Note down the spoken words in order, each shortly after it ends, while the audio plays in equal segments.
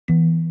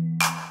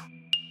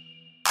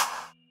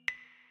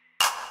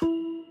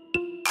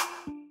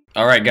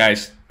All right,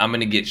 guys, I'm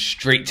going to get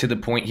straight to the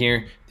point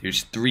here.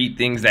 There's three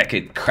things that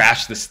could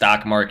crash the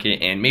stock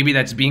market, and maybe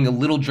that's being a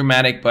little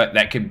dramatic, but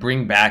that could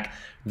bring back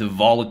the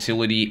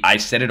volatility. I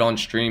said it on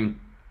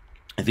stream.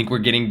 I think we're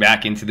getting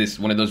back into this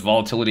one of those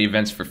volatility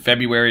events for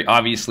February.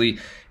 Obviously,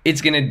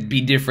 it's going to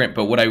be different,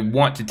 but what I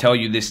want to tell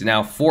you this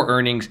now for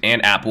earnings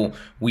and Apple,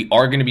 we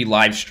are going to be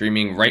live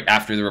streaming right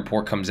after the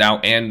report comes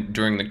out, and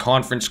during the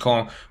conference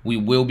call, we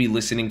will be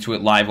listening to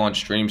it live on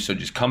stream. So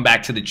just come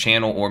back to the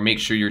channel or make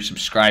sure you're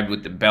subscribed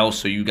with the bell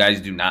so you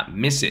guys do not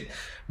miss it.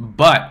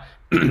 But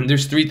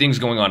there's three things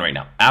going on right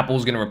now.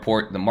 Apple's going to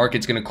report. The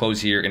market's going to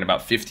close here in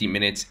about 50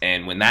 minutes,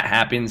 and when that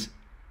happens,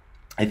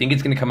 I think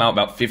it's going to come out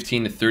about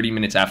 15 to 30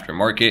 minutes after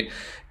market,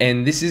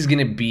 and this is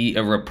going to be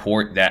a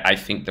report that I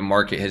think the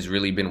market has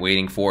really been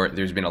waiting for.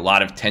 There's been a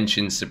lot of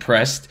tension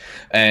suppressed,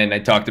 and I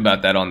talked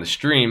about that on the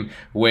stream,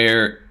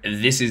 where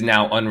this is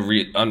now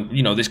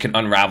this could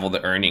unravel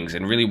the earnings,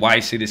 and really why I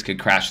say this could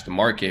crash the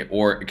market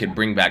or it could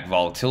bring back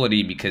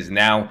volatility, because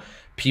now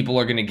people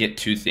are going to get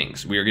two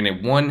things. We are going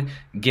to, one,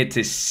 get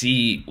to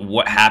see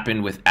what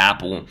happened with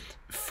Apple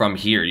from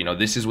here.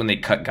 This is when they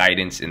cut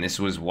guidance, and this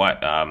was what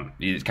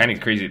it's kind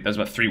of crazy. That was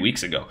about 3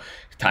 weeks ago.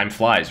 Time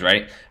flies,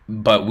 right?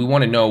 But we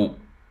want to know,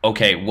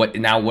 okay, what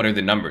are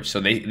the numbers?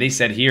 So they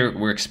said here,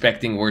 we're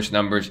expecting worse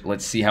numbers.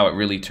 Let's see how it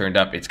really turned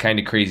up. It's kind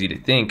of crazy to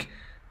think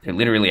they're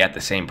literally at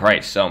the same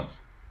price. So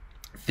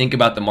think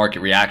about the market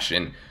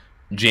reaction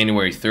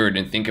January 3rd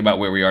and think about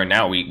where we are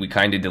now. We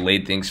kind of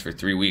delayed things for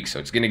 3 weeks, so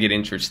it's going to get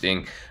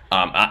interesting.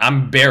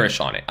 I'm bearish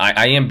on it.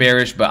 I am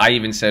bearish, but I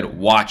even said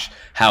watch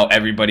how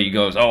everybody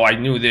goes, oh, I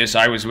knew this,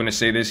 I was going to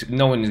say this.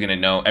 No one's going to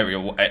know.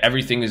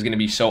 Everything is going to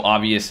be so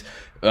obvious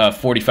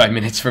 45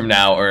 minutes from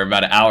now or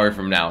about an hour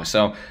from now.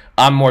 So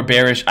I'm more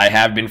bearish. I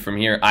have been from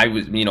here.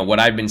 What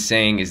I've been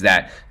saying is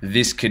that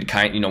this could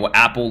what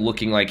Apple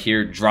looking like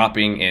here,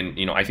 dropping,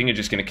 and I think it's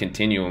just going to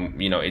continue.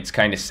 And it's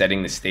kind of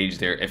setting the stage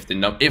there. If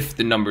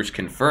the numbers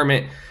confirm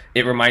it,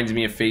 it reminds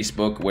me of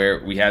Facebook,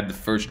 where we had the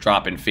first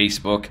drop in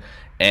Facebook,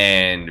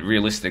 and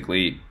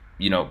realistically,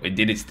 it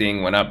did its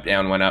thing, went up,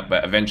 down, went up,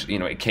 but eventually,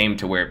 it came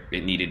to where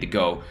it needed to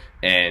go,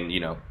 and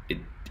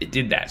it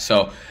did that.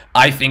 So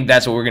I think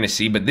that's what we're going to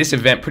see. But this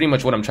event, pretty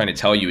much what I'm trying to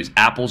tell you is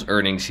Apple's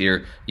earnings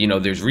here.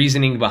 There's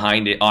reasoning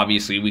behind it.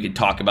 Obviously, we could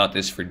talk about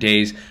this for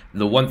days.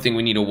 The one thing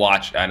we need to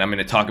watch, and I'm going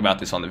to talk about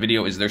this on the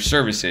video, is their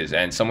services.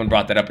 And someone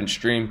brought that up in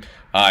stream.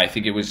 I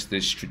think it was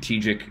the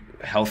strategic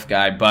health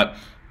guy. But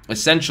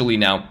essentially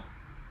now,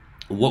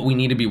 what we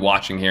need to be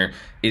watching here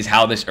is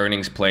how this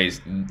earnings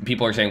plays.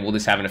 People are saying, will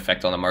this have an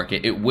effect on the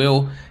market? It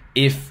will,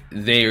 if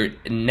their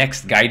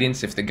next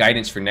guidance, if the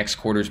guidance for next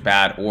quarter is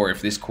bad, or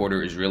if this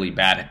quarter is really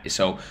bad.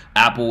 So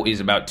Apple is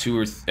about 2%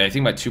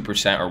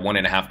 or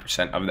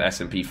 1.5% of the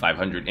S&P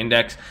 500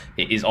 index.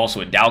 It is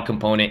also a Dow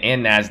component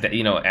and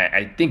NASDAQ.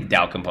 I think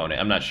Dow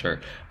component. I'm not sure.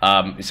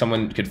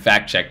 Someone could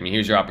fact check me.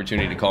 Here's your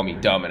opportunity to call me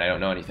dumb and I don't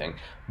know anything.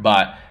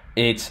 But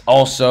it's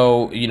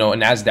also, a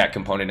NASDAQ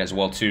component as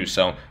well too.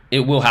 So it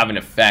will have an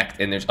effect,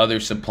 and there's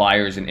other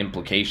suppliers and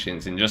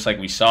implications. And just like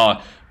we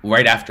saw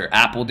right after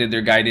Apple did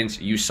their guidance,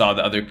 you saw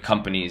the other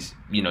companies,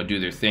 do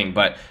their thing.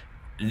 But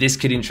this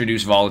could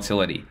introduce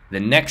volatility.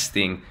 The next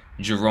thing,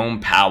 Jerome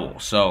Powell.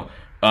 So,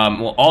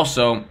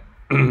 also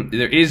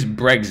there is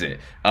Brexit.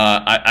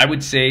 I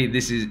would say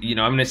this is,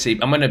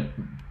 I'm going to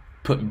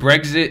put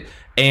Brexit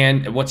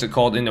and what's it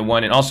called into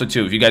one. And also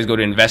too, if you guys go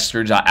to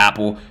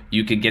investors.apple,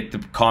 you could get the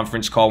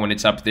conference call when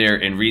it's up there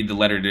and read the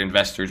letter to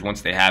investors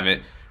once they have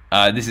it.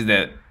 This is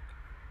their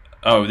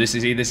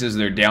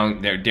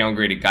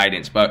downgraded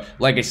guidance. But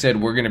like I said,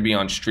 we're going to be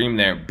on stream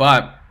there.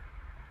 But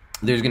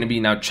there's going to be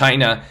now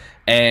China,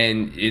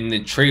 and in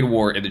the trade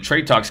war, the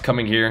trade talks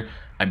coming here,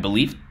 I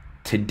believe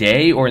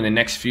today or in the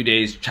next few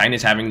days.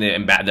 China's having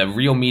the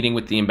real meeting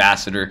with the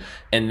ambassador,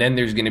 and then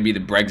there's going to be the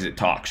Brexit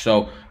talk.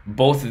 So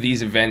both of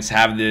these events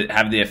have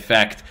the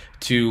effect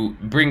to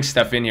bring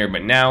stuff in here.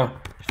 But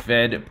now,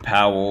 Fed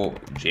Powell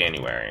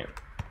January.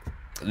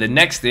 The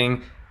next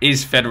thing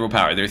is federal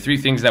power. There are three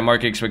things that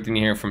market expecting to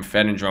hear from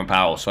Fed and Jerome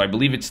Powell. So I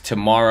believe it's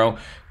tomorrow.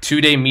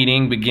 Two-day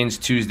meeting begins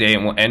Tuesday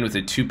and will end with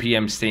a 2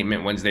 p.m.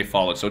 statement Wednesday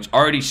followed. So it's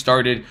already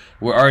started.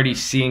 We're already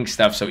seeing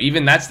stuff. So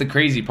even that's the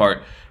crazy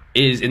part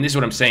is, and this is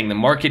what I'm saying, the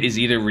market is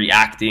either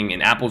reacting,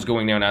 and Apple's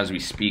going down as we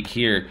speak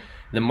here.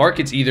 The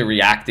market's either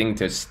reacting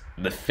to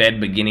the Fed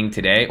beginning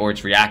today, or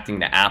it's reacting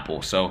to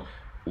Apple. So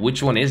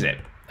which one is it?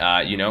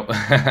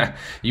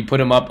 You put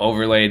them up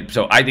overlaid.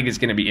 So I think it's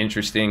going to be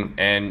interesting,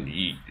 and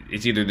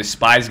it's either the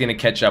SPY's going to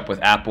catch up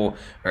with Apple,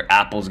 or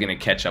Apple's going to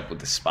catch up with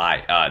the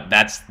SPY.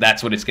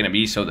 That's what it's going to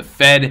be. So the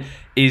Fed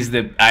is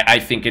I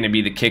think going to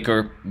be the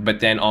kicker,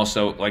 but then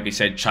also, like I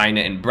said,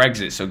 China and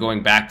Brexit. So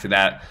going back to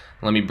that,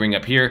 let me bring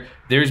up here,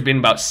 there's been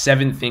about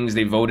 7 things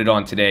they voted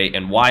on today,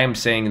 and why I'm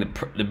saying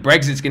the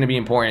Brexit's going to be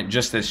important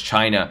just as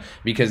China,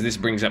 because this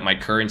brings up my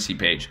currency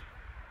page.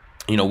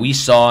 We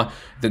saw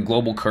the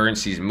global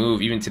currencies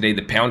move. Even today,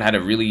 the pound had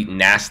a really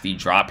nasty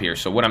drop here.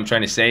 So what I'm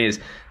trying to say is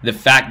the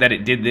fact that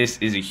it did this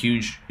is a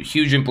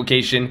huge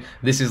implication.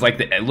 This is like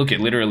look at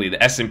literally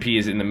the S&P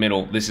is in the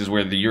middle. This is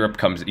where the Europe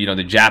comes. The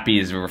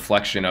JAPI is a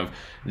reflection of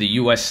the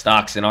U.S.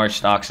 stocks and our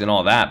stocks and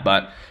all that.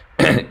 But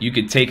you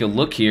could take a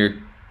look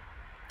here.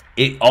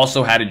 It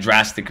also had a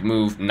drastic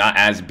move, not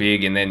as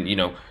big, and then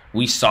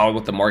we saw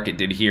what the market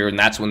did here, and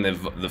that's when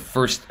the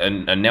first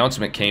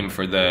announcement came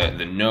for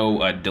the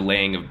no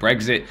delaying of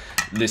Brexit.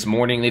 This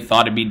morning they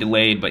thought it'd be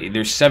delayed, but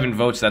there's 7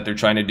 votes that they're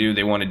trying to do.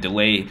 They want to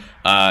delay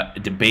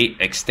debate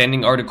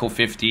extending Article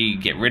 50,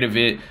 get rid of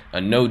it, a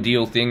no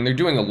deal thing. They're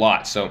doing a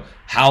lot. So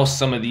how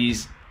some of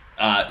these,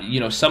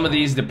 some of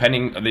these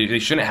depending, they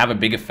shouldn't have a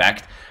big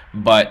effect.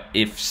 But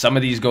if some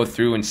of these go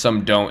through and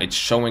some don't, it's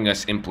showing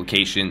us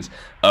implications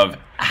of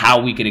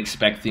how we could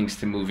expect things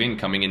to move in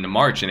coming into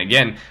March. And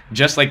again,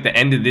 just like the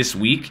end of this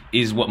week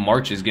is what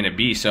March is going to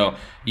be. So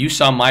you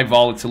saw my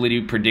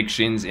volatility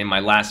predictions in my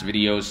last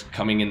videos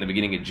coming in the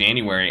beginning of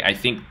January. I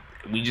think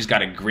we just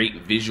got a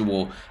great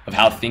visual of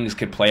how things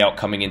could play out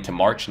coming into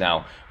March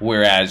now.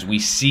 Whereas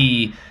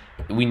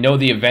we know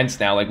the events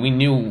now. Like, we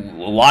knew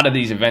a lot of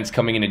these events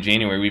coming into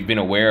January. We've been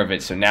aware of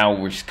it. So now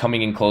we're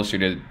coming in closer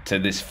to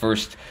this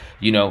first,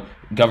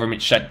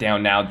 government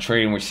shutdown now,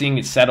 trade, and we're seeing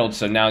it settled.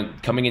 So now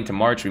coming into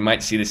March, we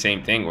might see the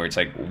same thing where it's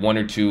like 1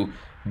 or 2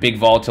 big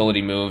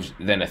volatility moves,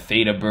 then a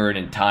theta burn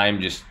and time,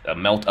 just a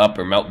melt up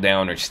or melt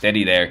down or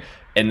steady there.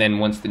 And then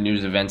once the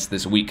news events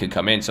this week could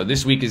come in. So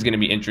this week is going to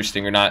be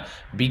interesting or not.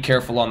 Be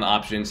careful on the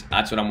options.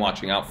 That's what I'm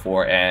watching out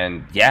for.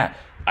 And yeah,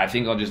 I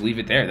think I'll just leave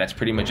it there. That's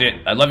pretty much it.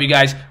 I love you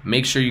guys.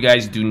 Make sure you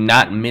guys do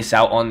not miss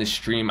out on this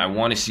stream. I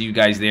want to see you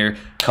guys there.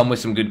 Come with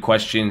some good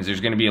questions.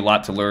 There's going to be a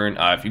lot to learn.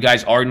 If you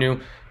guys are new,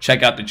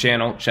 check out the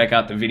channel. Check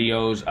out the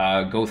videos.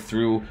 Go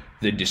through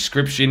the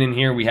description in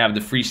here. We have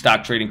the free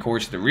stock trading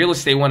course, the real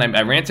estate one.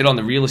 I ranted on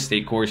the real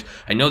estate course.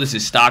 I know this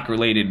is stock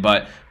related,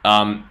 but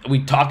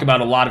we talk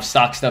about a lot of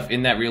stock stuff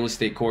in that real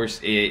estate course.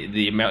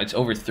 The amount, it's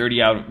over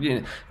 30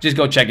 hours. Just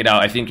go check it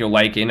out. I think you'll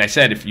like it. And I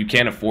said, if you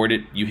can't afford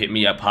it, you hit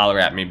me up, holler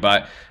at me.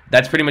 But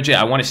that's pretty much it.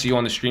 I want to see you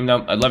on the stream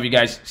though. I love you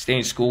guys. Stay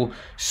in school.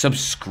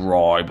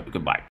 Subscribe. Goodbye.